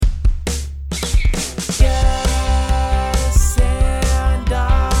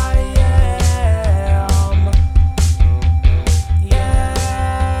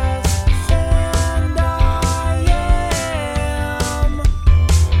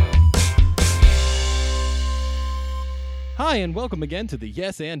Hi, and welcome again to the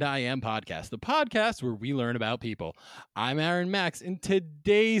Yes and I Am podcast, the podcast where we learn about people. I'm Aaron Max, and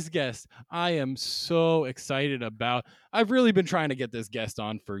today's guest, I am so excited about. I've really been trying to get this guest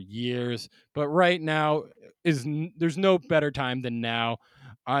on for years, but right now there's no better time than now.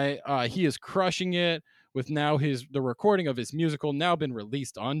 He is crushing it with now the recording of his musical now been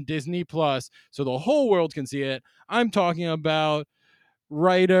released on Disney Plus, so the whole world can see it. I'm talking about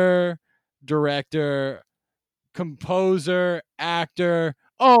writer, director, composer, actor,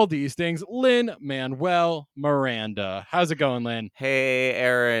 all these things. Lin-Manuel Miranda. How's it going, Lin? Hey,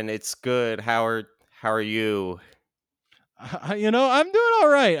 Aaron, it's good. How are you? I'm doing all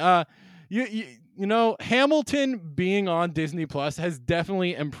right. Hamilton being on Disney Plus has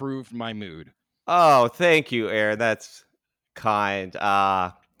definitely improved my mood. Oh, thank you, Aaron. That's kind.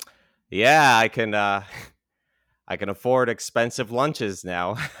 Yeah, I can afford expensive lunches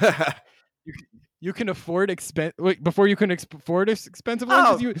now. You can afford before you can afford expensive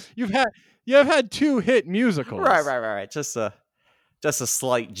lunches. Oh, You have had two hit musicals. right. Just a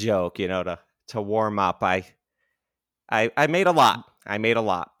slight joke, to warm up. I made a lot.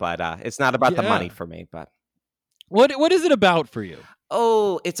 But it's not about the money Yeah. for me, but What is it about for you?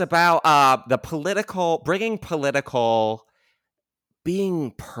 oh, it's about bringing political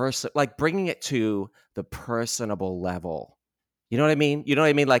like bringing it to the personable level. You know what I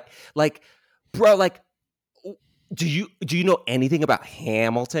mean? Like, bro, like, do you know anything about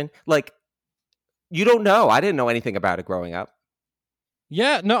Hamilton? Like, you don't know. I didn't know anything about it growing up.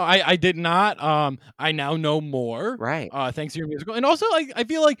 Yeah, no, I did not. I now know more. Right. Thanks to your musical, and also I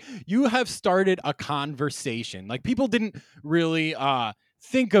feel like you have started a conversation. Like people didn't really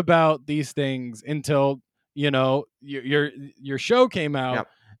think about these things until your show came out, Yep.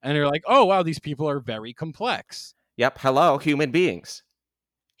 and you're like, oh wow, these people are very complex. Yep. Hello, human beings.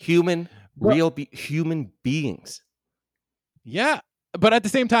 But Human beings. yeah, but at the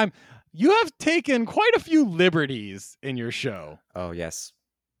same time, you have taken quite a few liberties in your show. Oh, yes.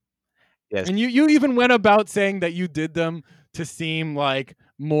 Yes. And you even went about saying that you did them to seem like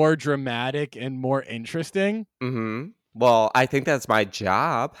more dramatic and more interesting. Mhm. Well, I think that's my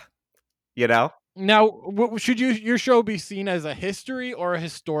job, you know? Now, should your show be seen as a history or a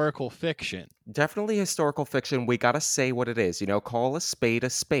historical fiction? Definitely historical fiction. We got to say what it is, call a spade a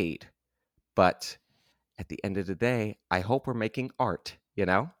spade. But at the end of the day, I hope we're making art,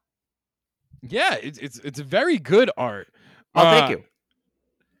 Yeah, it's very good art. Oh, thank you.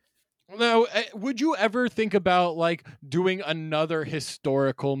 Now, would you ever think about like doing another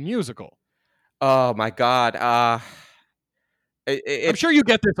historical musical? Oh my God. I'm sure you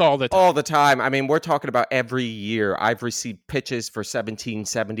get this all the time. All the time. I mean, we're talking about every year. I've received pitches for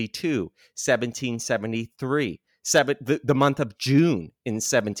 1772, 1773, the month of June in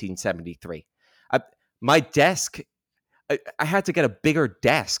 1773. My desk, I had to get a bigger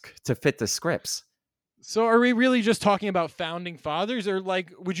desk to fit the scripts. So are we really just talking about founding fathers, or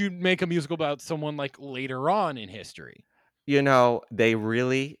like would you make a musical about someone like later on in history? They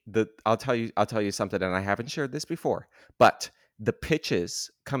really I'll tell you something, and I haven't shared this before, but the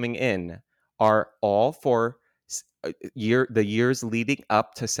pitches coming in are all for the years leading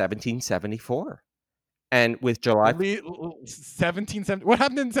up to 1774. And with July 1770. What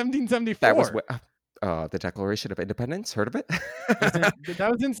happened in 1774? That was the Declaration of Independence. Heard of it? That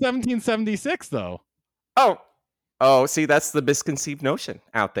was in 1776, though. Oh, see, that's the misconceived notion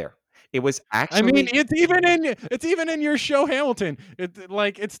out there. It was I mean, actually it's even in your show Hamilton.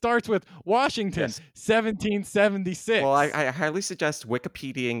 It starts with Washington, Yes. 1776. Well, I highly suggest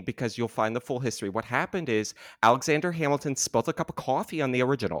Wikipediaing because you'll find the full history. What happened is Alexander Hamilton spilled a cup of coffee on the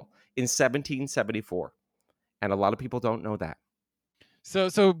original in 1774, and a lot of people don't know that.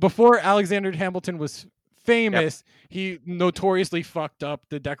 So before Alexander Hamilton was famous, he notoriously fucked up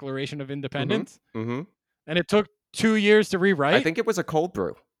the Declaration of Independence, Mm-hmm. and it took 2 years to rewrite. I think it was a cold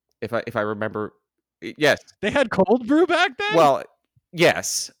brew, if I remember. Yes. They had cold brew back then? Well,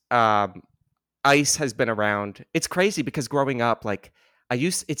 yes. Ice has been around. It's crazy because growing up, like have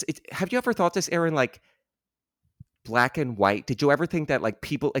you ever thought this, Aaron, like black and white? Did you ever think that like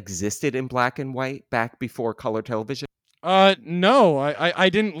people existed in black and white back before color television? No, I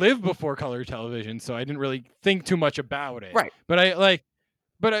didn't live before color television, so I didn't really think too much about it. Right.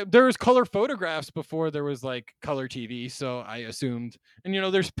 But there was color photographs before there was like color TV, so I assumed. And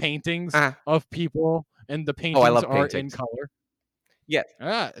there's paintings of people, and the paintings I love are paintings. in color. Yes.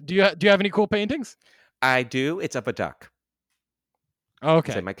 Do you have any cool paintings? I do. It's of a duck.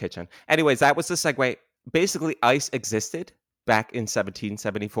 Okay. It's in my kitchen. Anyways, that was the segue. Basically, ice existed back in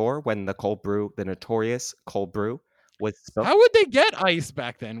 1774 when the notorious cold brew was spilled. How would they get ice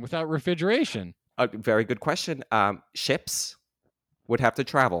back then without refrigeration? A very good question. Ships would have to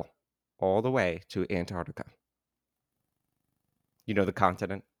travel all the way to Antarctica. You know the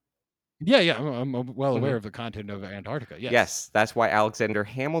continent? Yeah, I'm well aware Mhm. of the content of Antarctica. Yes. Yes, that's why Alexander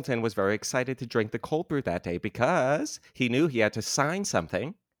Hamilton was very excited to drink the cold brew that day because he knew he had to sign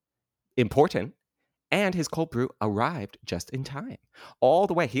something important, and his cold brew arrived just in time. All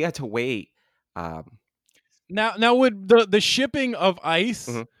the way, he had to wait. Um, Now would the shipping of ice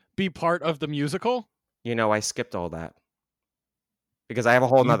mhm. be part of the musical? I skipped all that because I have a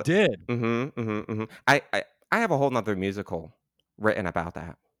whole You nother. did. I have a whole nother musical written about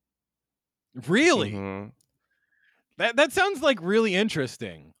that. Really? hmm That sounds like really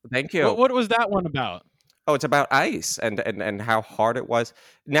interesting. Thank What you. what was that one about? Oh, it's about ice and how hard it was.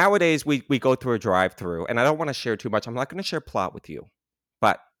 Nowadays, we go through a drive-through, and I don't want to share too much. I'm not going to share plot with you,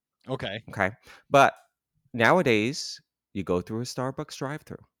 but Okay. okay. But nowadays, you go through a Starbucks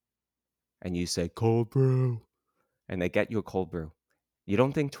drive-through, and you say cold brew, and they get you a cold brew. You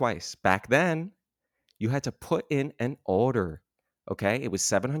don't think twice. Back then, you had to put in an order. Okay, it was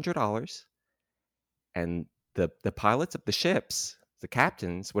 $700, and the pilots of the ships, the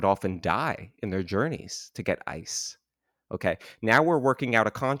captains, would often die in their journeys to get ice. Okay, now we're working out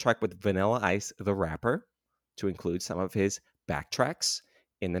a contract with Vanilla Ice, the rapper, to include some of his backtracks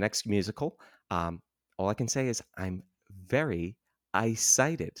in the next musical. All I can say is I'm very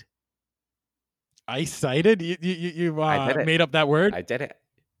ice-cited. Ice-cited? You I did it. made up that word? I did it.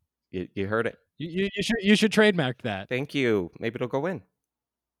 You heard it. You should trademark that. Thank you. Maybe it'll go in.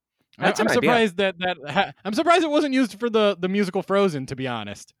 I, That's an I'm idea. surprised I'm surprised it wasn't used for the musical Frozen. To be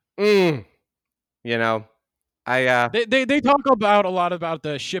honest, Mm, you know, I they talk about a lot about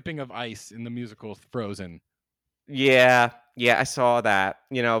the shipping of ice in the musical Frozen. yeah, I saw that.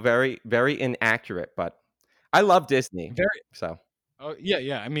 Very very inaccurate, but I love Disney. Very. So, Oh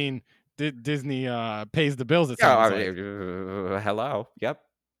yeah. I mean, Disney pays the bills. It yeah, sounds like. hello. Yep.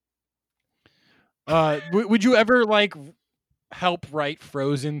 Would you ever like help write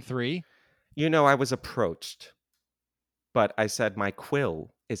Frozen 3? I was approached, but I said my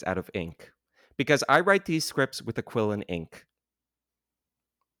quill is out of ink because I write these scripts with a quill and ink.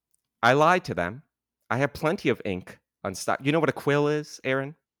 I lied to them. I have plenty of ink on stock. You know what a quill is,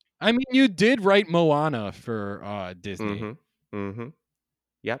 Aaron? I mean, you did write Moana for Disney, Mm-hmm. Mm-hmm.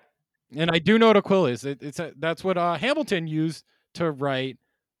 Yep. and I do know what a quill is. That's what Hamilton used to write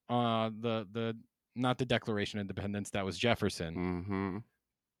the not the Declaration of Independence. That was Jefferson, Mm-hmm.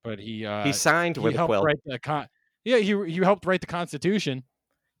 but He signed he with a helped quill. write the he helped write the Constitution.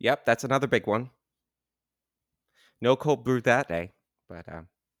 Yep, that's another big one. No cold brew that day, but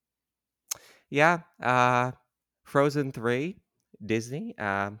yeah. Frozen 3, Disney.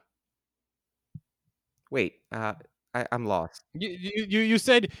 Wait, I'm lost. You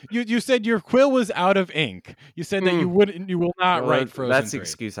said you said your quill was out of ink. You said that Mm, you will not well, write Frozen that's the 3.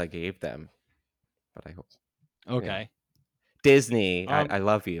 excuse I gave them, but I hope. Okay. Disney, Um, I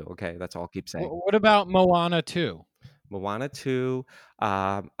love you. Okay, that's all I'll keep saying. what about Moana 2? Moana 2,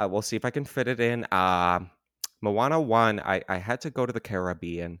 I will see if I can fit it in. Moana 1, I had to go to the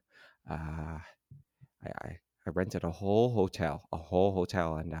Caribbean. Uh, I rented a whole hotel,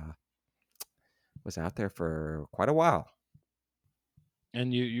 and was out there for quite a while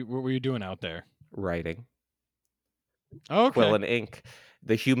And what were you doing out there? writing. Quill Okay. and ink.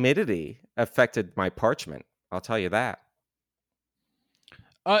 The humidity affected my parchment. I'll tell you that.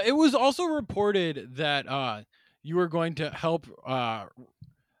 It was also reported that you were going to help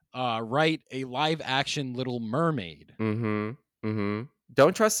write a live action Little Mermaid. Mm-hmm. Mm-hmm.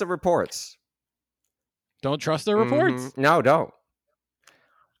 Don't trust the reports. Don't trust the reports. No, don't.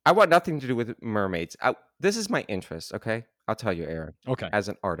 I want nothing to do with mermaids. This is my interest, okay? I'll tell you, Aaron. Okay. As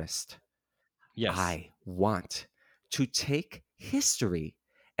an artist, Yes. I want to take history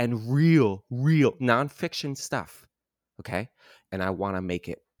and real nonfiction stuff, okay? And I want to make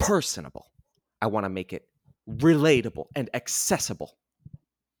it personable. I want to make it relatable and accessible.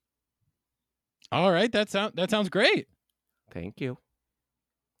 All right. That sounds great. Thank you.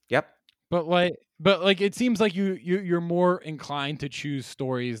 Yep. But like it seems like you're more inclined to choose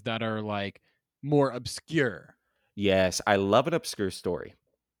stories that are like more obscure. Yes, I love an obscure story.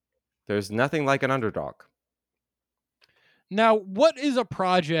 There's nothing like an underdog. Now, what is a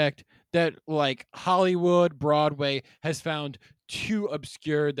project that like Hollywood, Broadway has found too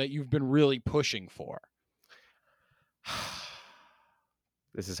obscure that you've been really pushing for?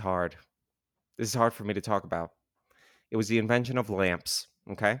 This is hard. This is hard for me to talk about. It was the invention of lamps,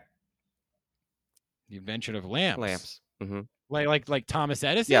 okay? The invention of lamps. Lamps. Mm-hmm. Like Thomas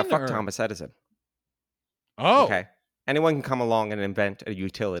Edison? Yeah, fuck or? Thomas Edison. Oh. Okay. Anyone can come along and invent a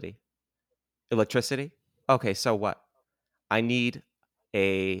utility. Electricity? Okay, so what? I need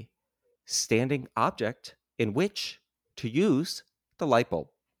a standing object in which to use the light bulb.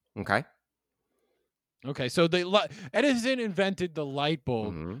 Okay? Okay, so Edison invented the light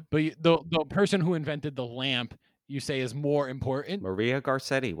bulb, Mhm. but the person who invented the lamp, you say, is more important. Maria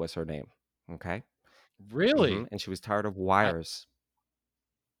Garcetti was her name. Okay? Really? And she was tired of I wires.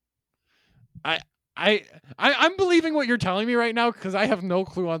 I I'm believing what you're telling me right now because I have no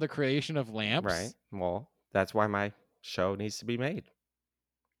clue on the creation of Right? lamps. Well, that's why my show needs to be made.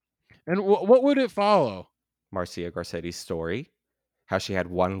 And what would it follow? Marcia Garcetti's story, how she had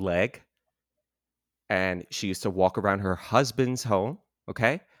one leg and she used to walk around her husband's home,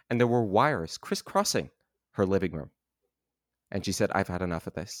 okay? And there were wires crisscrossing her living room. And she said, I've had enough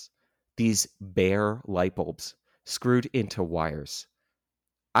of this. These bare light bulbs screwed into wires.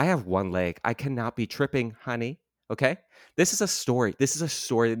 I have one leg. I cannot be tripping, honey. Okay? This is a story. This is a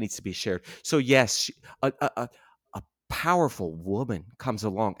story that needs to be shared. So, yes, a powerful woman comes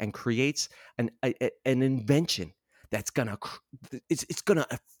along and creates an invention that's gonna it's gonna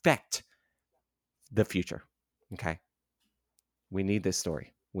affect the future. Okay, we need this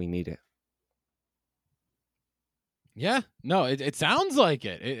story. We need it. Yeah, no, it sounds like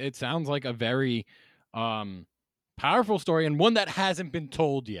it. It sounds like a very um powerful story and one that hasn't been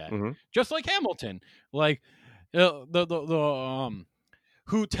told yet. Hmm. Just like Hamilton. Like the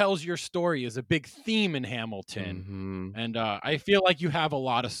who tells your story is a big theme in Hamilton. Hmm. And I feel like you have a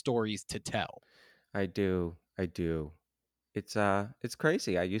lot of stories to tell. I do. I do. It's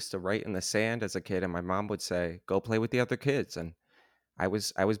crazy. I used to write in the sand as a kid, and my mom would say, "Go play with the other kids," and I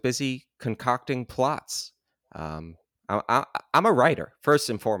was busy concocting plots. Um, I'm a writer first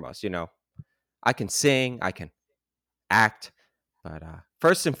and foremost. I can sing, I can act, but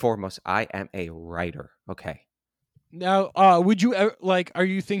first and foremost, I am a writer. Okay, Now, would you like? Are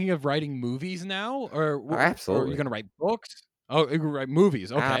you thinking of writing movies now, or are you absolutely, gonna write books? Oh, you can write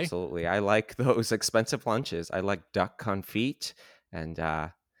movies. Okay, absolutely. I like those expensive lunches. I like duck confit, and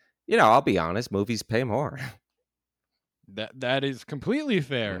I'll be honest, movies pay more. that is completely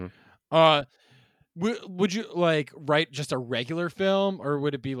fair. Hmm. Uh, would you like write just a regular film, or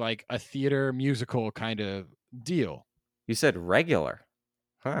would it be like a theater musical kind of deal? You said regular,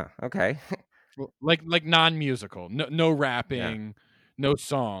 huh? Okay, Like non-musical, no yeah, rapping, no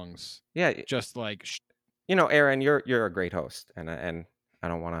songs, yeah. just like Aaron, you're a great host, and I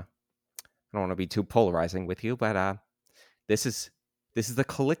don't want to be too polarizing with you, but this is this is the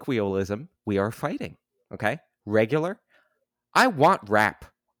colloquialism we are fighting. Okay, regular. I want rap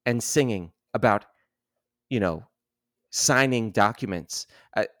and singing about you know signing documents.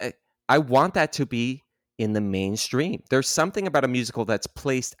 I want that to be in the mainstream. There's something about a musical that's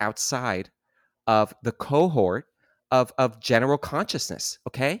placed outside of the cohort of general consciousness.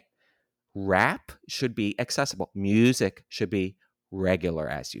 Okay, rap should be accessible. Music should be regular,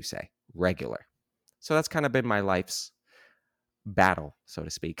 as you say, regular. So that's kind of been my life's battle, so to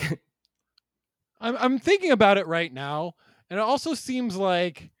speak. I'm thinking about it right now, and it also seems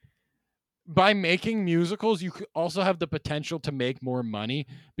like by making musicals, you could also have the potential to make more money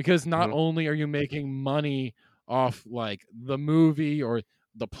because not Mhm. only are you making money off like the movie or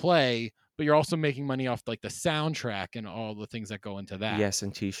the play, but you're also making money off like the soundtrack and all the things that go into that. Yes,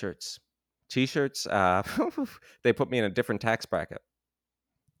 and t-shirts. T-shirts, they put me in a different tax bracket.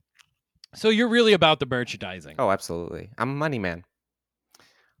 So you're really about the merchandising. Oh, absolutely. I'm a money man.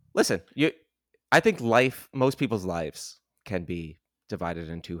 Listen, I think most people's lives can be divided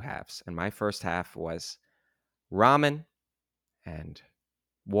in two halves. And my first half was ramen and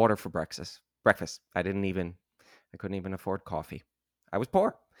water for breakfast. Breakfast. I couldn't even afford coffee. I was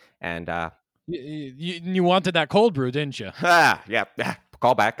poor. And You wanted that cold brew, didn't you? yep,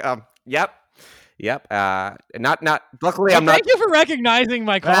 call back. Yep. Yep. Not luckily Well, I'm not. thank you for recognizing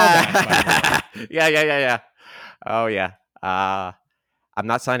my callback, by the way. Yeah. Oh yeah. I'm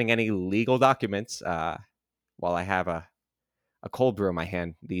not signing any legal documents while I have a cold brew in my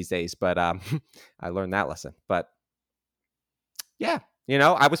hand these days, but I learned that lesson. But yeah,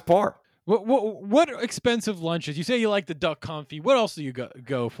 I was poor. What expensive lunches? You say you like the duck confit. What else do you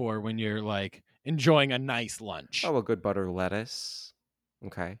go for when you're like enjoying a nice lunch? Oh, a good butter lettuce.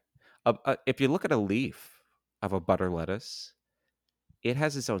 Okay. If you look at a leaf of a butter lettuce, it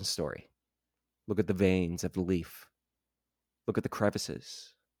has its own story. Look at the veins of the leaf. Look at the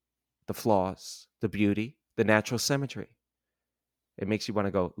crevices, the flaws, the beauty, the natural symmetry. It makes you want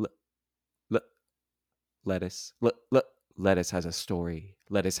to go, look, lettuce. Look, lettuce has a story.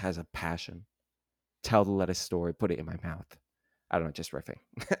 Lettuce has a passion. Tell the lettuce story. Put it in my mouth. I don't know, just riffing.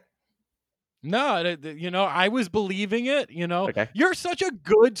 No, I was believing it. Okay. You're such a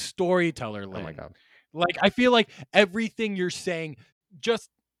good storyteller, Oh my Lynn. God. Like, I feel like everything you're saying just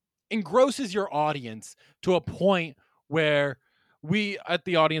engrosses your audience to a point where we at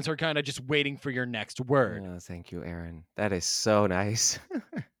the audience are kind of just waiting for your next word. Oh, thank you, Aaron. That is so nice.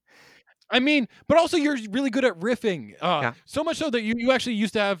 I mean, but also you're really good at riffing. Yeah. So much so that you actually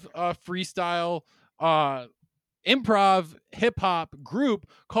used to have a freestyle improv hip hop group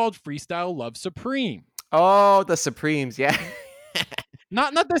called Freestyle Love Supreme. Oh, the Supremes. Yeah.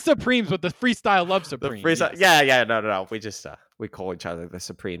 Not the Supremes, but the Freestyle Love The Supreme. freestyle. Yes. Yeah. No. We just we call each other the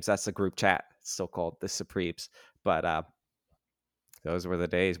Supremes. That's the group chat. It's still called the Supremes. But those were the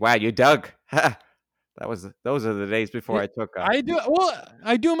days. Wow, you dug. Those are the days before I took. I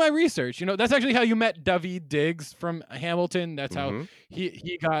do my research. That's actually how you met Daveed Diggs from Hamilton. That's how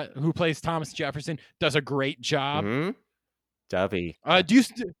Mhm. who plays Thomas Jefferson. Does a great job. Mhm. Dovey. Do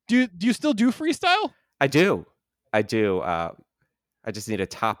you still do freestyle? I do. I do. I just need a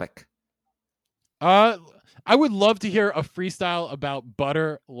topic. I would love to hear a freestyle about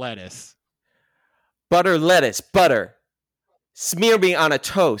butter lettuce. Butter, lettuce, butter. Smear me on a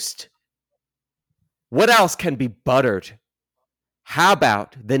toast. What else can be buttered? How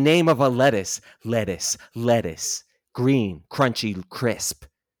about the name of a lettuce? Lettuce, lettuce. Green, crunchy, crisp.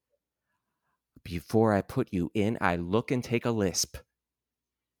 Before I put you in, I look and take a lisp.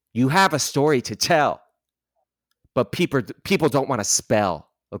 You have a story to tell, but people don't want to spell,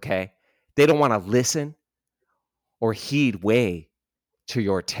 okay? They don't want to listen or heed way to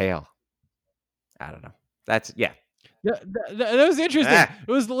your tale. I don't know. That's, yeah. Yeah, that was interesting. Ah.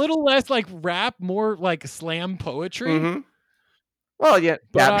 It was a little less like rap, more like slam poetry. Mm-hmm. Well, yeah.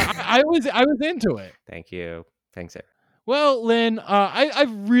 But Yeah. I was into it. Thank you. Thanks, Aaron. Well, Lynn,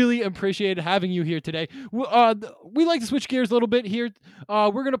 I've really appreciated having you here today. We like to switch gears a little bit here.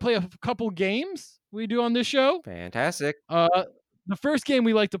 We're gonna play a couple games we do on this show. Fantastic. The first game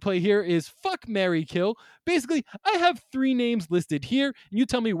we like to play here is Fuck, Marry, Kill. Basically, I have 3 names listed here, and you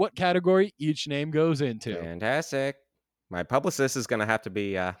tell me what category each name goes into. Fantastic. My publicist is going to have to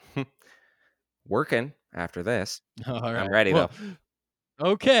be working after this. All right. I'm ready, though.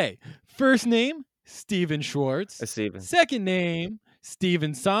 Okay. First name, Steven Schwartz. Steven. Second name,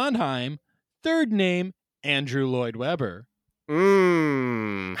 Stephen Sondheim. Third name, Andrew Lloyd Webber.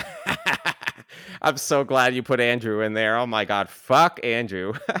 I'm so glad you put Andrew in there. Oh my God. Fuck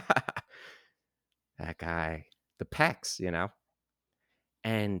Andrew. That guy. The pecs,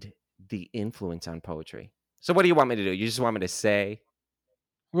 and the influence on poetry. So what do you want me to do? You just want me to say?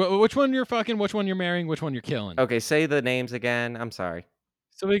 Which one you're fucking, which one you're marrying, which one you're killing? Okay, say the names again. I'm sorry.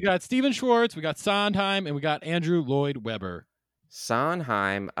 So we got Steven Schwartz, we got Sondheim, and we got Andrew Lloyd Webber.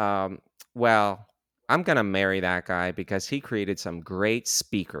 Sondheim, well, I'm going to marry that guy because he created some great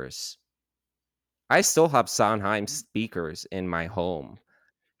speakers. I still have Sondheim speakers in my home.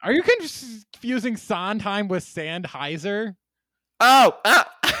 Are you confusing Sondheim with Sennheiser? Oh!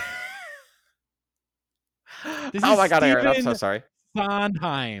 This Oh is my God, Aaron, I'm so Stephen sorry.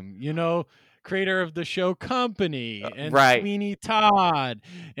 Sondheim, creator of the show Company and right. Sweeney Todd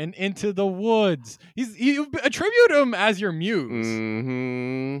and Into the Woods. You attribute him as your muse.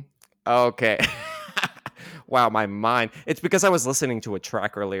 Mm-hmm. Okay. Wow, my mind. It's because I was listening to a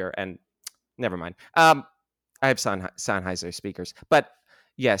track earlier and never mind. I have Sennheiser speakers. But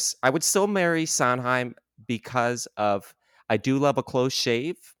yes, I would still marry Sondheim because of I do love a close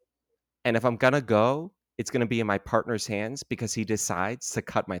shave. And if I'm going to go, it's going to be in my partner's hands because he decides to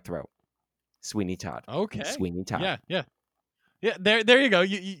cut my throat. Sweeney Todd. Okay. Sweeney Todd. Yeah. There you go.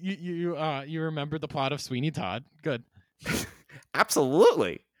 You remember the plot of Sweeney Todd. Good.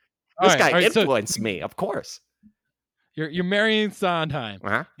 Absolutely. This guy influenced me, of course. You're marrying Sondheim.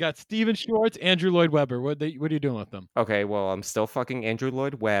 Uh-huh. You got Steven Schwartz, Andrew Lloyd Webber. What are you doing with them? Okay, well, I'm still fucking Andrew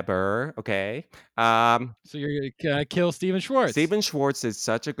Lloyd Webber. Okay. So you're gonna kill Steven Schwartz. Steven Schwartz did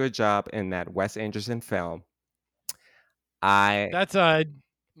such a good job in that Wes Anderson film. That's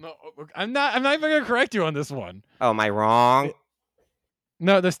no, I'm not even gonna correct you on this one. Oh, am I wrong?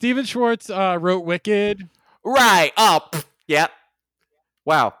 No, the Steven Schwartz wrote Wicked. Right. Oh, yep.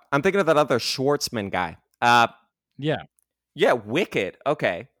 Wow. I'm thinking of that other Schwartzman guy. Yeah, Wicked.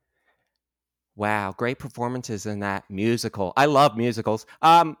 Okay. Wow, great performances in that musical. I love musicals.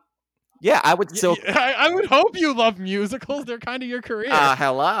 Yeah, I would still. I would hope you love musicals. They're kind of your career.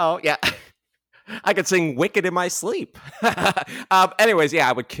 Hello. Yeah. I could sing Wicked in my sleep. Anyways, yeah,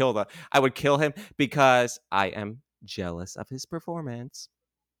 I would kill him because I am jealous of his performance.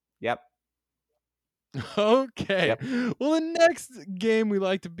 Yep. Okay. Yep. Well, the next game we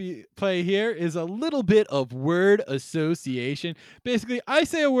like to play here is a little bit of word association. Basically, I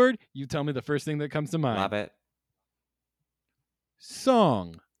say a word, you tell me the first thing that comes to Love mind. it.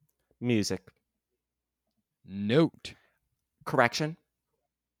 Song, Music. note, Correction.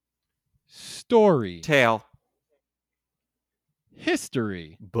 story, Tale.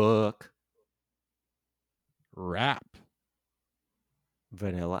 history, Book. rap,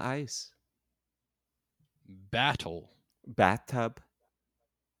 Vanilla Ice. battle, Bathtub.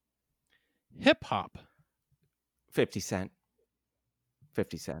 hip hop, 50 Cent.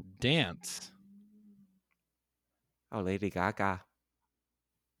 50 Cent. dance, Oh, Lady Gaga.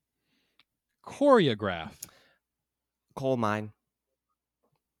 choreograph, Coal Mine.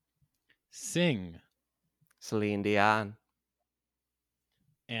 sing, Celine Dion.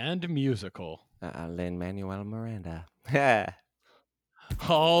 and musical. Lin-Manuel Miranda.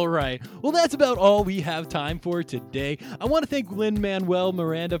 All right. Well, that's about all we have time for today. I want to thank Lin-Manuel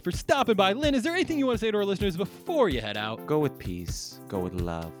Miranda for stopping by. Lin, is there anything you want to say to our listeners before you head out? Go with peace. Go with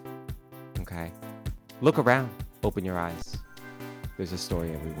love. Okay? Look around. Open your eyes. There's a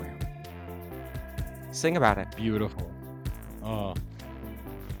story everywhere. Sing about it. Beautiful. Oh.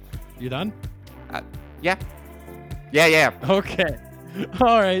 You done? Yeah. Yeah. Okay.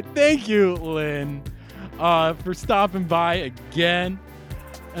 All right. Thank you, Lin, for stopping by again.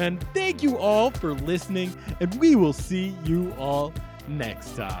 And thank you all for listening. And we will see you all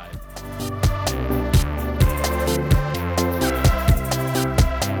next time.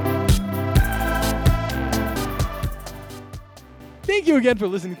 Thank you again for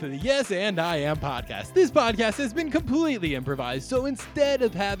listening to the Yes and I Am podcast. This podcast has been completely improvised, so instead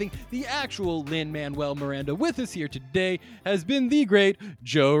of having the actual Lin-Manuel Miranda with us here today, has been the great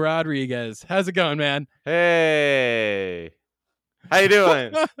Joe Rodriguez. How's it going, man? Hey. How you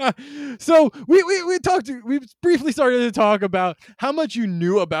doing? So we briefly started to talk about how much you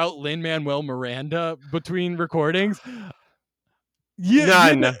knew about Lin-Manuel Miranda between recordings.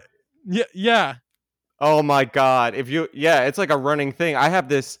 None. Yeah. Oh my God. It's like a running thing. I have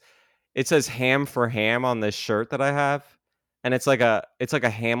this, it says ham for ham on this shirt that I have. And it's like a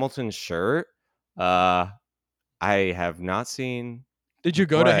Hamilton shirt. I have not seen. Did you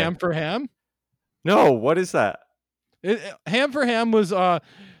go to Ham for Ham? No, what is that? Ham for Ham was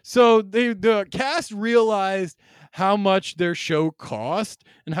so the cast realized how much their show cost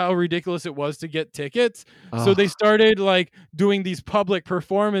and how ridiculous it was to get tickets. So they started like doing these public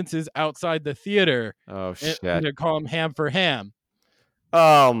performances outside the theater. Oh shit. And they call them Ham for Ham.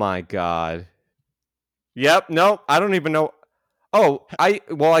 Oh my God. Yep. No, I don't even know. Oh, I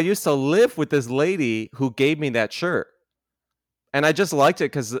used to live with this lady who gave me that shirt. And I just liked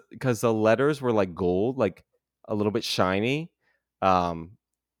it because the letters were like gold, like a little bit shiny.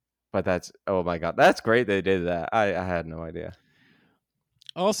 But that's, oh my God, that's great they did that. I had no idea.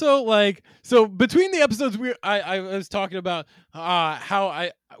 Also, like, so between the episodes, I was talking about how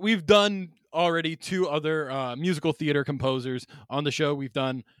we've done already 2 other musical theater composers on the show. We've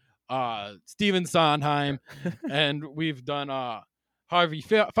done Stephen Sondheim and we've done Harvey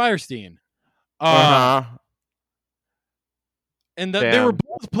Fierstein. And they were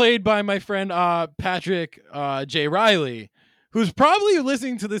both played by my friend Patrick J. Riley, who's probably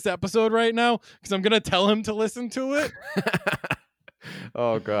listening to this episode right now because I'm gonna tell him to listen to it.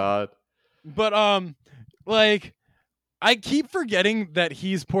 Oh God. But like I keep forgetting that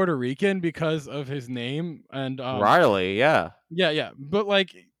he's Puerto Rican because of his name and Riley, yeah. Yeah. But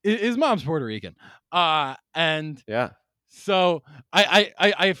like his mom's Puerto Rican. And yeah. So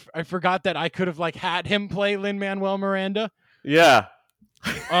I forgot that I could have like had him play Lin-Manuel Miranda. Yeah.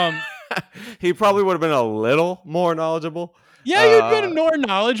 He probably would have been a little more knowledgeable. Yeah, you'd been more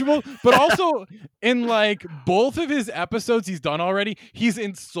knowledgeable, but also in like both of his episodes he's done already, he's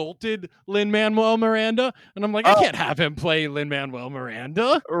insulted Lin-Manuel Miranda, and I'm like, I can't have him play Lin-Manuel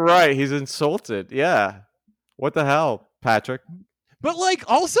Miranda. Right, he's insulted. Yeah. What the hell, Patrick? But like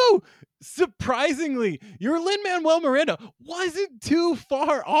also surprisingly, your Lin-Manuel Miranda wasn't too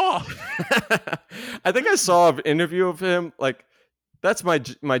far off. I think I saw an interview of him. Like, that's my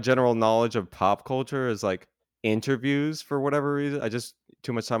general knowledge of pop culture is like interviews for whatever reason. I just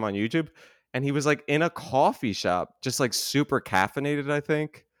too much time on YouTube, and he was like in a coffee shop, just like super caffeinated. I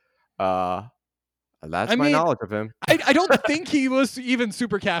think. That's my knowledge of him. I don't think he was even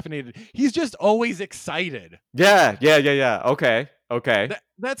super caffeinated. He's just always excited. Yeah. Okay.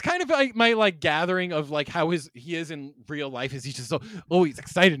 That's kind of like my like gathering of like how he is in real life. Is he's just he's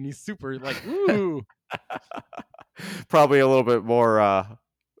excited and he's super like ooh. Probably a little bit more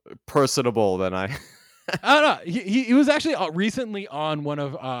personable than I. I don't know. He was actually recently on one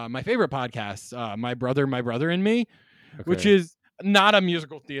of my favorite podcasts, My Brother and Me, which Okay. is not a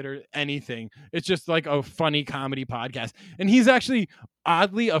musical theater anything. It's just like a funny comedy podcast. And he's actually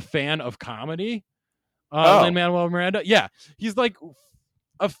oddly a fan of comedy. Lin Oh. Manuel Miranda. Yeah. He's like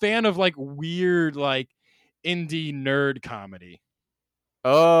a fan of like weird, like indie nerd comedy.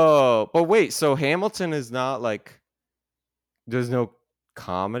 Oh, but wait, so Hamilton is not like there's no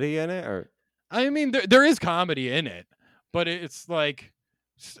comedy in it, or I mean, there is comedy in it, but it's like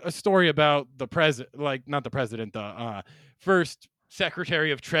a story about the president, like not the president, the first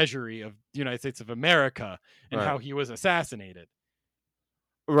Secretary of Treasury of the United States of America, and right? how he was assassinated.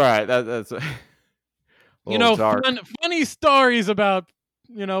 Right. That's a You little know, dark. funny stories about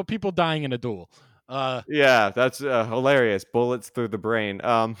people dying in a duel. Yeah, that's hilarious. Bullets through the brain.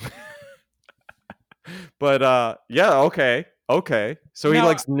 But yeah, okay. Okay. So he Now,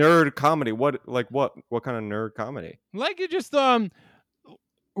 likes nerd comedy. What kind of nerd comedy? like it just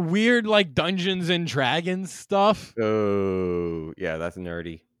weird like Dungeons and Dragons stuff. Oh, yeah, that's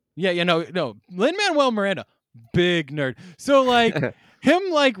nerdy. Yeah, no, Lin Manuel Miranda, big nerd. So like him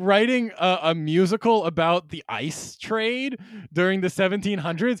like writing a musical about the ice trade during the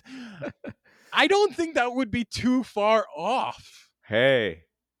 1700s, I don't think that would be too far off. Hey,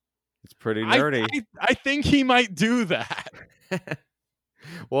 it's pretty I nerdy. I think he might do that.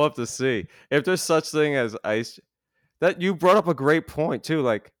 We'll have to see if there's such thing as ice. That you brought up a great point too.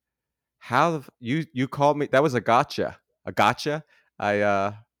 Like how you called me. That was a gotcha. A gotcha.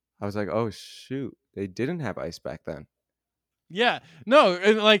 I was like, oh shoot, they didn't have ice back then. Yeah, no,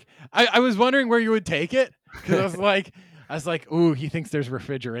 and like I was wondering where you would take it because I was like, ooh, he thinks there's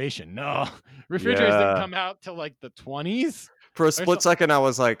refrigeration. No, refrigerators didn't Yeah. come out till like the 20s For a or split something. second, I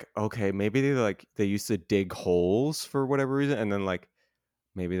was like, okay, maybe they used to dig holes for whatever reason, and then like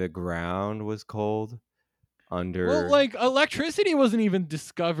maybe the ground was cold Well, under. like electricity wasn't even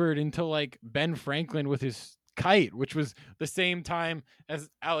discovered until like Ben Franklin with his kite, which was the same time as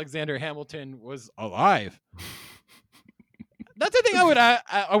Alexander Hamilton was alive. That's the thing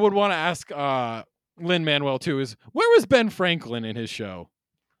I would want to ask Lin Manuel too is where was Ben Franklin in his show?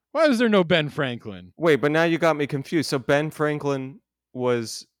 Why was there no Ben Franklin? Wait, but now you got me confused. So Ben Franklin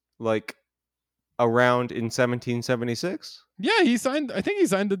was like around in 1776. Yeah, he signed. I think he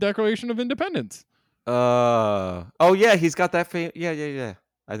signed the Declaration of Independence. Oh yeah, he's got that. Yeah.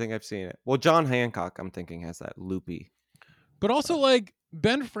 I think I've seen it. Well, John Hancock, I'm thinking, has that loopy. But also, like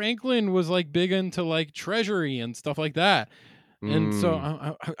Ben Franklin was like big into like treasury and stuff like that, and so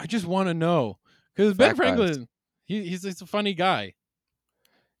Mm, I just want to know because Ben fat guys. Franklin, he's just a funny guy.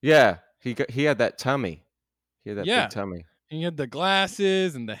 Yeah, he had that tummy. He had that big Yeah, tummy. and he had the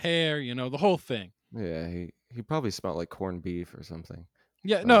glasses and the hair, the whole thing. Yeah, he probably smelled like corned beef or something.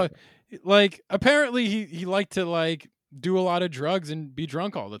 Yeah, But no, like apparently he liked to like do a lot of drugs and be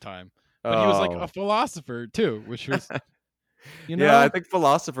drunk all the time, but he was like a oh, philosopher too, which was you yeah, I know, think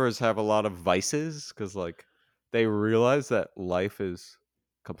philosophers have a lot of vices because like they realize that life is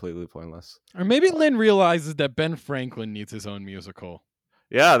completely pointless. or maybe Lynn realizes that Ben Franklin needs his own musical.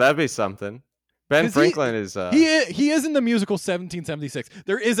 Yeah, that'd be something. Ben Because he Franklin is he is in the musical 1776.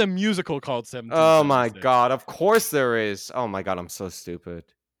 There is a musical called oh my 1776. god, of course there is. Oh my god, I'm so stupid.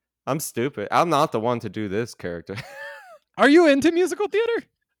 I'm stupid. I'm not the one to do this character. Are you into musical theater?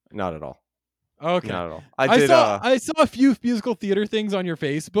 Not at all. Okay. Not at all. I I did saw I saw a few musical theater things on your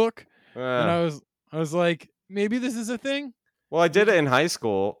Facebook, and uh I was like, maybe this is a thing. well, I did it in high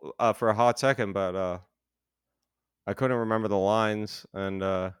school for a hot second, but I couldn't remember the lines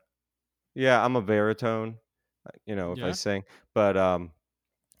and yeah, I'm a baritone, if I Yeah. sing, but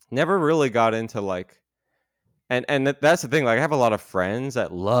never really got into like and that's the thing, like I have a lot of friends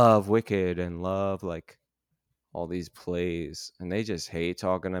that love Wicked and love like all these plays and they just hate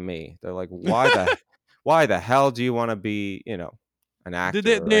talking to me. They're like, why the hell do you want to be, an Did actor or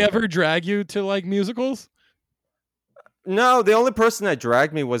they anything? ever drag you to like musicals? No, the only person that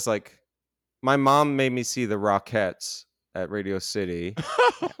dragged me was like my mom made me see the Rockettes at Radio City.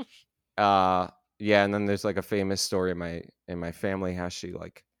 Uh yeah, and then there's like a famous story in my family how she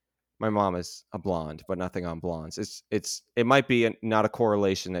like my mom is a blonde, but nothing on blondes. It might be not a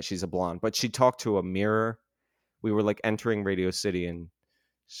correlation that she's a blonde, but she talked to a mirror. We were like entering Radio City and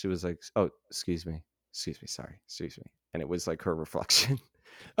she was like, "Oh, excuse me, sorry, excuse me," and it was like her reflection.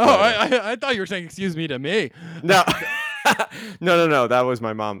 Oh, But I thought you were saying excuse me to me. no, no, that was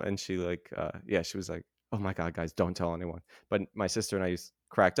my mom, and she like, yeah, she was like, "Oh my god, guys, don't tell anyone." But my sister and I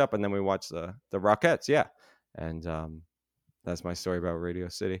cracked up, and then we watched the Rockettes, yeah, and that's my story about Radio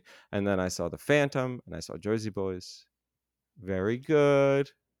City. And then I saw the Phantom, and I saw Jersey Boys. Very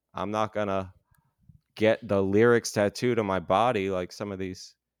good. I'm not gonna get the lyrics tattooed on my body like some of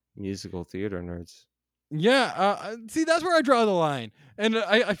these musical theater nerds. Yeah, see, that's where I draw the line, and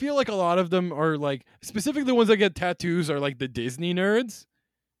I feel like a lot of them are like specifically the ones that get tattoos are like the Disney nerds.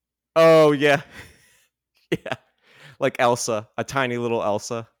 Oh yeah, yeah, like Elsa, a tiny little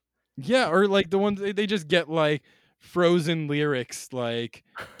Elsa. Yeah, or like the ones they just get like Frozen lyrics like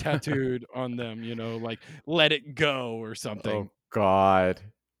tattooed on them, like "Let It Go" or something. Oh God,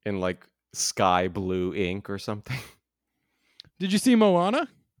 in like sky blue ink or something. Did you see Moana?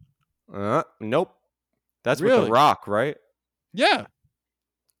 Nope. That's with the Really? Rock, right? Yeah.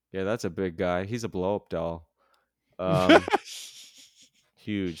 Yeah, that's a big guy. He's a blow up doll. Um,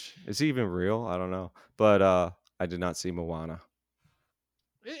 huge. Is he even real? I don't know. But I did not see Moana.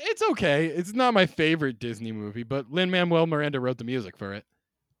 It's okay. It's not my favorite Disney movie, but Lin-Manuel Miranda wrote the music for it.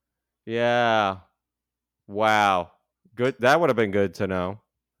 Yeah. Wow. Good. That would have been good to know.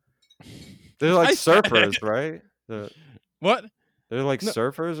 They're like I said it. surfers, right? What? They're like No.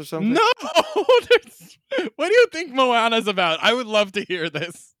 surfers or something. No. What do you think Moana's about? I would love to hear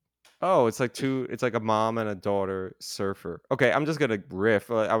this. Oh, it's like it's like a mom and a daughter surfer. Okay, I'm just gonna riff.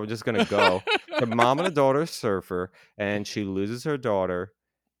 I was just gonna go. The mom and a daughter surfer, and she loses her daughter,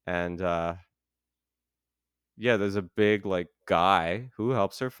 and yeah, there's a big like guy who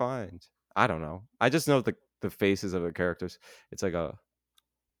helps her find. I don't know. I just know the faces of the characters. It's like a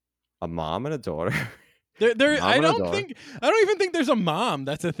mom and a daughter. There. Mom and a daughter. I don't even think there's a mom.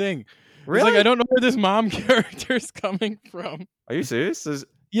 That's a thing. Really? It's like I don't know where this mom character's coming from. Are you serious?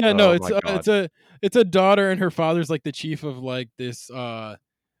 Yeah, no, Oh my God. it's a daughter, and her father's like the chief of like this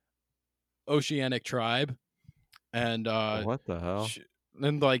oceanic tribe, and What the hell?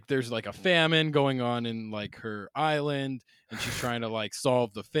 and like there's like a famine going on in like her island, and she's trying to like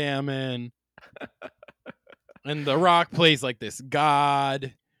solve the famine. And The Rock plays like this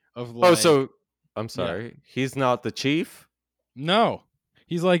god of like. Oh, so I'm sorry. Yeah. He's not the chief? No,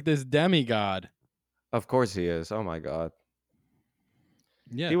 he's like this demigod. Of course he is. Oh my God.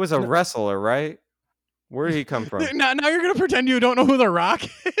 Yeah, he was a wrestler, right? Where did he come from? Now you're gonna pretend you don't know who The Rock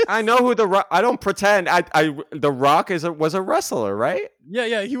is. I know who The Rock. I don't pretend. The Rock was a wrestler, right?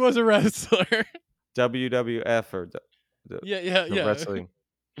 Yeah, he was a wrestler. WWF or yeah. Wrestling.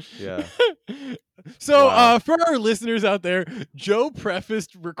 Yeah. So for our listeners out there, Joe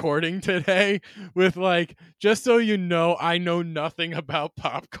prefaced recording today with like, just so you know, I know nothing about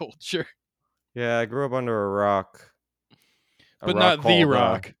pop culture. Yeah, I grew up under a rock. But not The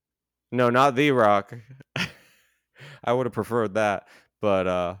Rock. No, not The Rock. I would have preferred that.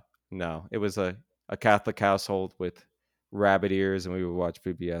 But no, it was a Catholic household with rabbit ears, and we would watch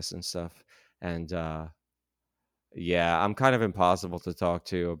PBS and stuff. And yeah, I'm kind of impossible to talk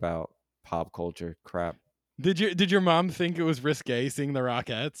to about pop culture crap. Did your mom think it was risque seeing the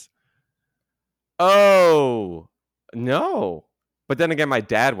Rockettes? Oh, no. But then again, my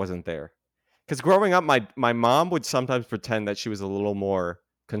dad wasn't there. Because growing up, my mom would sometimes pretend that she was a little more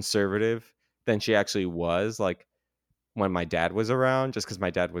conservative than she actually was. Like when my dad was around, just because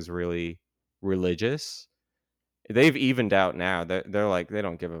my dad was really religious. They've evened out now. They're like they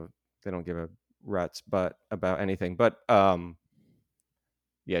don't give a rat's butt about anything. But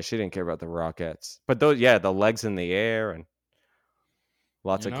yeah, she didn't care about the Rockettes. But those, yeah, the legs in the air and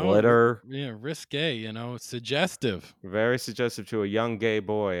lots of glitter. Yeah, risque. Suggestive. Very suggestive to a young gay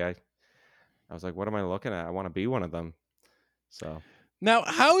boy. I was like, what am I looking at? I want to be one of them. So now,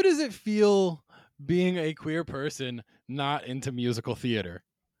 how does it feel being a queer person not into musical theater?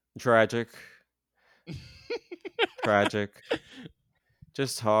 Tragic. Tragic.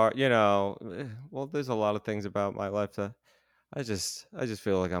 Just hard, well, there's a lot of things about my life that I just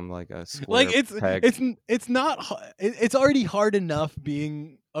feel like I'm like a square peg. It's already hard enough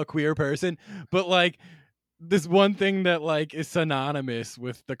being a queer person, but like this one thing that like is synonymous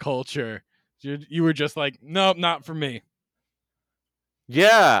with the culture, you were just like, nope, not for me.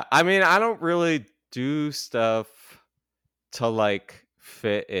 Yeah, I mean, I don't really do stuff to like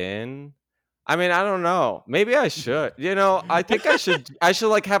fit in. I mean, I don't know. Maybe I should. I think I should. I should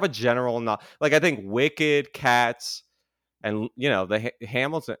like have a general like I think Wicked, Cats, and the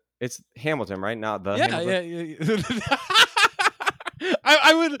Hamilton. It's Hamilton, right? Not the Hamilton. Yeah.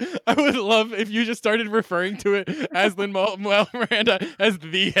 I would love if you just started referring to it as Lin-Manuel Miranda as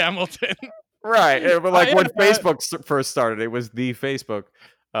the Hamilton. Right, but like when Facebook first started, it was the Facebook.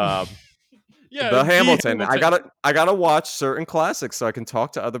 Yeah, the Hamilton. I gotta watch certain classics so I can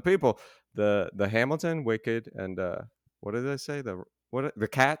talk to other people. The Hamilton, Wicked, and what did I say? The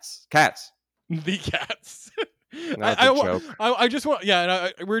Cats? Cats. The Cats. I just want,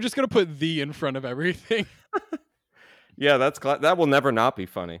 we're just gonna put "the" in front of everything. Yeah, that will never not be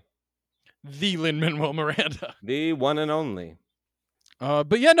funny. the Lin-Manuel Miranda. The one and only.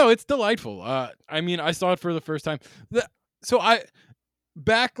 But yeah, no, it's delightful. I mean, I saw it for the first time. So I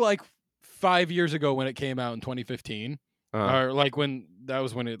back like 5 years ago when it came out in 2015, or like when that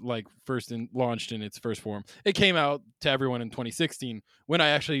was when it like first launched in its first form. It came out to everyone in 2016 when I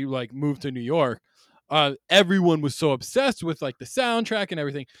actually like moved to New York. Everyone was so obsessed with like the soundtrack and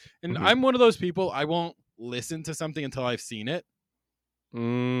everything, and Mhm. I'm one of those people. I won't listen to something until I've seen it.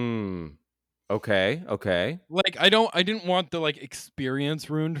 Okay. Okay. Like I didn't want the like experience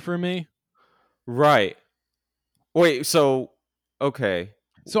ruined for me. Right. Wait. So. Okay.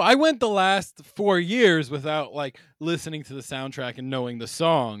 So I went the last 4 years without like listening to the soundtrack and knowing the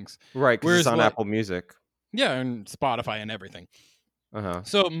songs. Right, because it's Whereas on like Apple Music. yeah, and Spotify and everything. Uh-huh.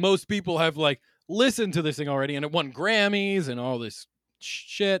 So most people have like listened to this thing already and it won Grammys and all this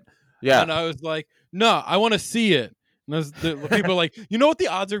shit. Yeah. And I was like, no, I want to see it. And the people are like, you know what the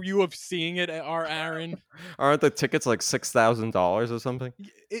odds of you of seeing it are, Aaron? Aren't the tickets like $6,000 or something?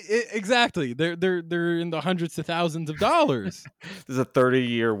 Exactly. They're in the hundreds of thousands of dollars. There's a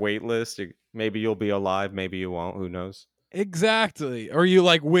 30-year wait list. Maybe you'll be alive, maybe you won't. Who knows? Exactly. Or you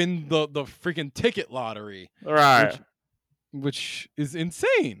like win the freaking ticket lottery. Right. Which is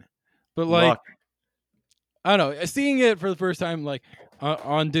insane. But like Luck. I don't know, seeing it for the first time like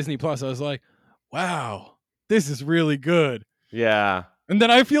on Disney Plus, I was like, wow, this is really good. Yeah. And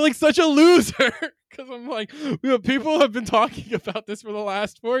then I feel like such a loser because I'm like, people have been talking about this for the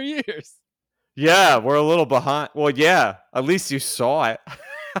last 4 years. Yeah, we're a little behind. Well, yeah, at least you saw it.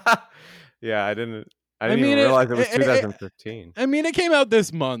 Yeah, I didn't even realize it was 2015. I mean, it came out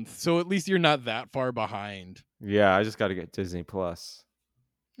this month, so at least you're not that far behind. Yeah, I just got to get Disney Plus.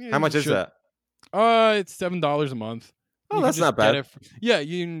 Yeah, How much is that? It's $7 a month. Oh, You that's can just not bad. get it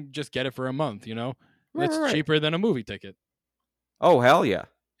you can just get it for a month, you know? It's Right. cheaper than a movie ticket. Oh, hell yeah.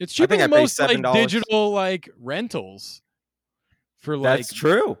 It's cheaper think I than pay most like $7. digital like rentals for like That's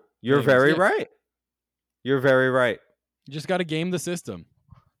true. You're things, very yeah. right. You're very right. You just got to game the system.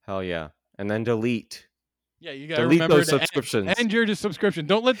 Hell yeah. And then delete. Yeah, you got to Delete remember those to subscriptions. end your subscription.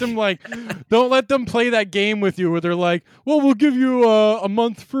 Don't let them like don't let them play that game with you where they're like, "Well, we'll give you a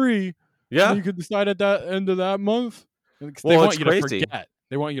month free." Yeah. And you could decide at that end of that month. They Well, want it's you crazy. to forget.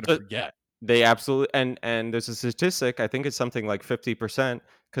 They want you to forget. They absolutely and there's a statistic, I think it's something like 50%,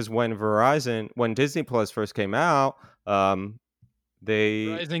 because when Disney Plus first came out, they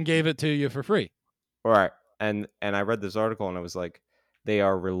Verizon gave it to you for free. right. And I read this article and I was like, they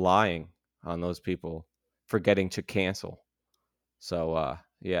are relying on those people forgetting to cancel. So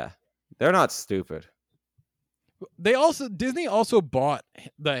yeah. They're not stupid. Disney also bought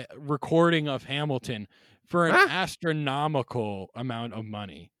the recording of Hamilton for an astronomical amount of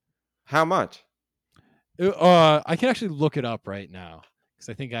money. How much? I can actually look it up right now because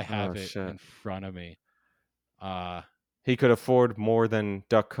I think I have it shit. in front of me. He could afford more than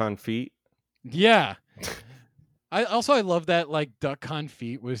Duck Confit. Yeah. I love that like Duck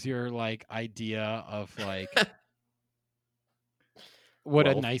Confit was your like idea of like what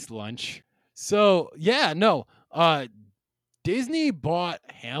a nice lunch. So yeah, no. Disney bought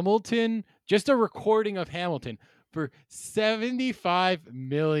Hamilton, just a recording of Hamilton, for $75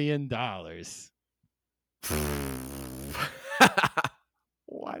 million.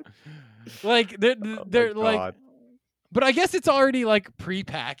 What? Like they're like, but I guess it's already like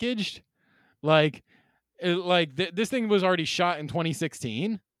pre-packaged. Like this thing was already shot in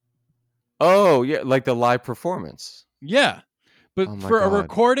 2016. Oh yeah, like the live performance. Yeah, but Oh my for a God.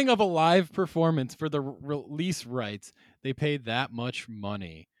 recording of a live performance for the release rights, they paid that much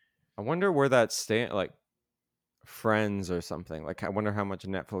money. I wonder where that stand like Friends or something. Like I wonder how much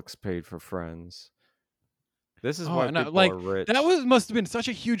Netflix paid for Friends. This is why people are rich. That must have been such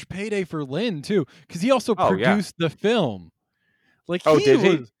a huge payday for Lin too, because he also produced the film. Like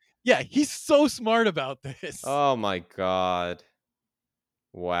he? Yeah, he's so smart about this. Oh my God.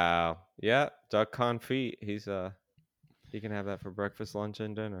 Wow. Yeah, Duck Confit. He can have that for breakfast, lunch,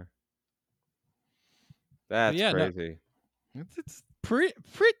 and dinner. That's crazy. No, it's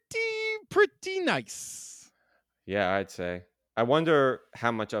pretty nice. Yeah, I'd say. I wonder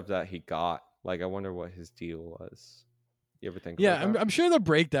how much of that he got. Like, I wonder what his deal was. You ever think? Yeah, about that? I'm sure the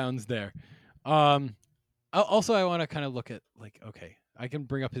breakdown's there. Also, I want to kind of look at like, okay, I can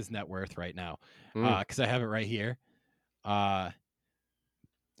bring up his net worth right now, because I have it right here.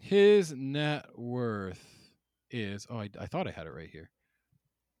 His net worth is I thought I had it right here.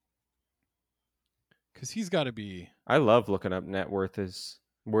 Because he's got to be. I love looking up net worths.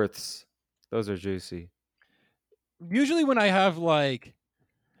 Those are juicy. Usually when I have like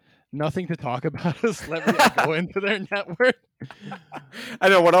nothing to talk about a celebrity go into their net worth. I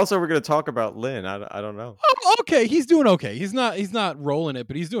know. What else are we going to talk about, Lynn? I don't know. Oh, okay, he's doing okay. He's not rolling it,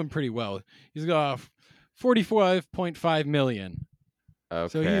 but he's doing pretty well. He's got 45.5 million.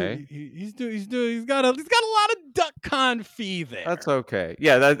 So Okay. he's got a lot of DuckCon fee there. That's okay.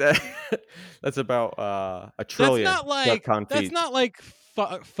 Yeah, that's about a trillion. That's not like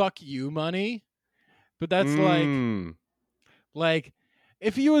fuck you money, but that's like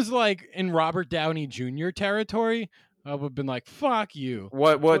if he was like in Robert Downey Jr. territory, I would have been like fuck you.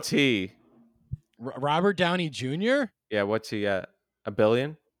 What's he? Robert Downey Jr.? Yeah, what's he at? $1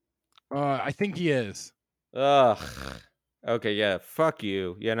 billion? I think he is. Ugh. Okay, yeah, fuck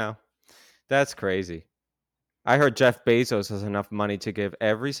you. That's crazy. I heard Jeff Bezos has enough money to give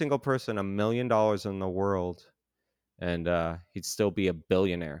every single person $1 million in the world, and he'd still be a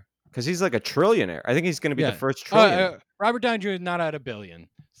billionaire because he's like a trillionaire. I think he's going to be the first trillionaire. Robert Downey Jr. is not at $1 billion.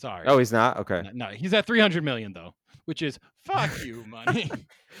 Sorry. Oh, he's not? Okay. No, he's at 300 million though, which is fuck you money.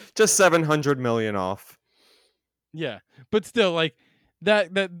 Just 700 million off. Yeah, but still, like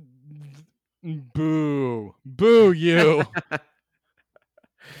that. Boo you.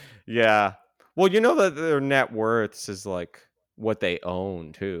 Yeah. Well, you know that their net worths is like what they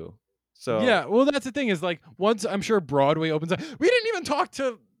own too. So yeah, well, that's the thing is like once I'm sure Broadway opens up, we didn't even talk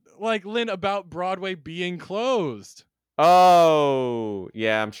to like Lynn about Broadway being closed. Oh,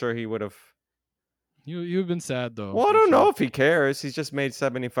 yeah, I'm sure he would have. You've been sad though. Well, I don't know if he cares. He's just made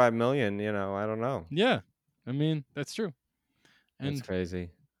 75 million. I don't know. Yeah, I mean that's true. And that's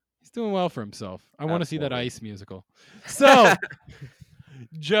crazy. He's doing well for himself. I want to see that Ice musical. So,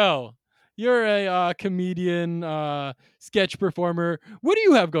 Joe, you're a comedian, sketch performer. What do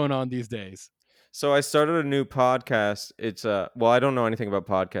you have going on these days? So I started a new podcast. It's I don't know anything about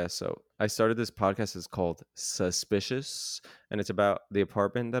podcasts. So I started this podcast. It's called Suspicious, and it's about the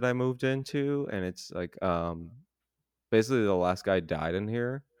apartment that I moved into. And it's like basically the last guy died in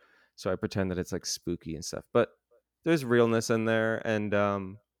here, so I pretend that it's like spooky and stuff. But there's realness in there, and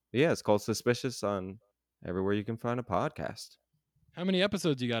yeah, it's called Suspicious on everywhere you can find a podcast. How many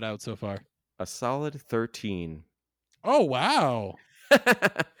episodes you got out so far? A solid 13. Oh, wow.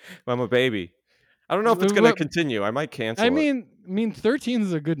 I'm a baby. I don't know if it's going to continue. I might cancel it. I mean 13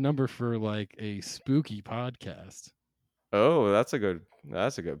 is a good number for like a spooky podcast. Oh, that's a good point.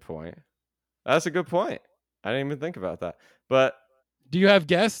 That's a good point. I didn't even think about that. But do you have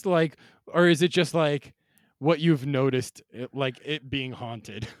guests or is it just like what you've noticed, like it being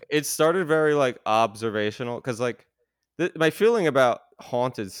haunted? It started very like observational because like my feeling about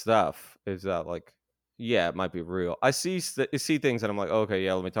haunted stuff is that like, yeah, it might be real. I see things and I'm like, okay,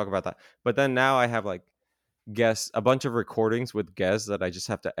 yeah, let me talk about that. But then now I have like guests, a bunch of recordings with guests that I just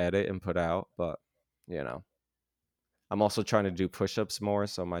have to edit and put out. But I'm also trying to do push-ups more,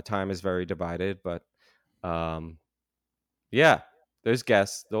 so my time is very divided. But yeah, there's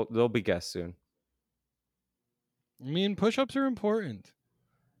guests. There'll be guests soon. I mean, push-ups are important.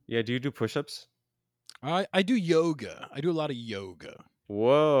 Yeah, do you do push-ups? I do yoga. I do a lot of yoga.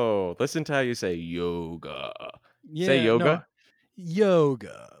 Whoa, listen to how you say yoga. Yeah, say yoga? No,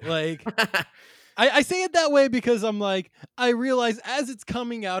 yoga. Like, I say it that way because I'm like, I realize as it's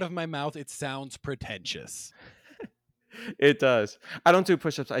coming out of my mouth, it sounds pretentious. It does. I don't do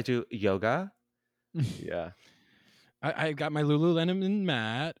push-ups. I do yoga. Yeah. I got my Lululemon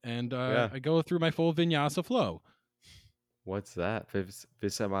mat, and I go through my full vinyasa flow. What's that?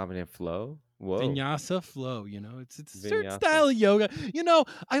 Vinyasa flow? Whoa. Vinyasa flow, it's a certain style of yoga.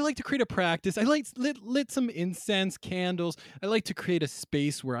 I like to create a practice. I like lit some incense candles. I like to create a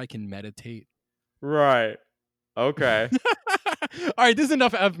space where I can meditate. Right. Okay. All right, this is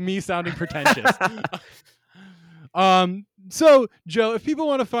enough of me sounding pretentious. So Joe, if people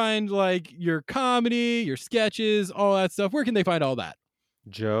want to find like your comedy, your sketches, all that stuff, where can they find all that?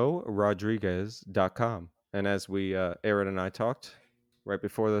 JoeRodriguez.com. And as we, Aaron and I talked right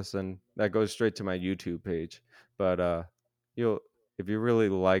before this, and that goes straight to my YouTube page. But if you really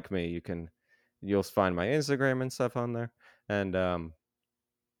like me, you'll find my Instagram and stuff on there. And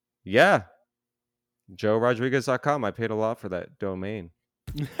yeah, JoeRodriguez.com. I paid a lot for that domain.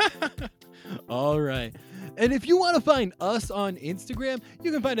 All right. And if you want to find us on Instagram, you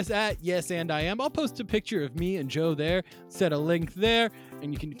can find us at Yes and I Am. I'll post a picture of me and Joe there, set a link there,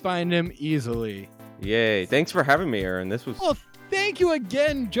 and you can find him easily. Yay. Thanks for having me, Aaron. This was... Well, thank you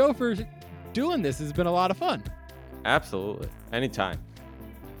again, Joe, for doing this. It's been a lot of fun. Absolutely. Anytime.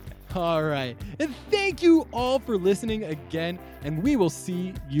 All right. And thank you all for listening again, and we will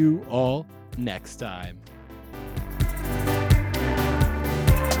see you all next time.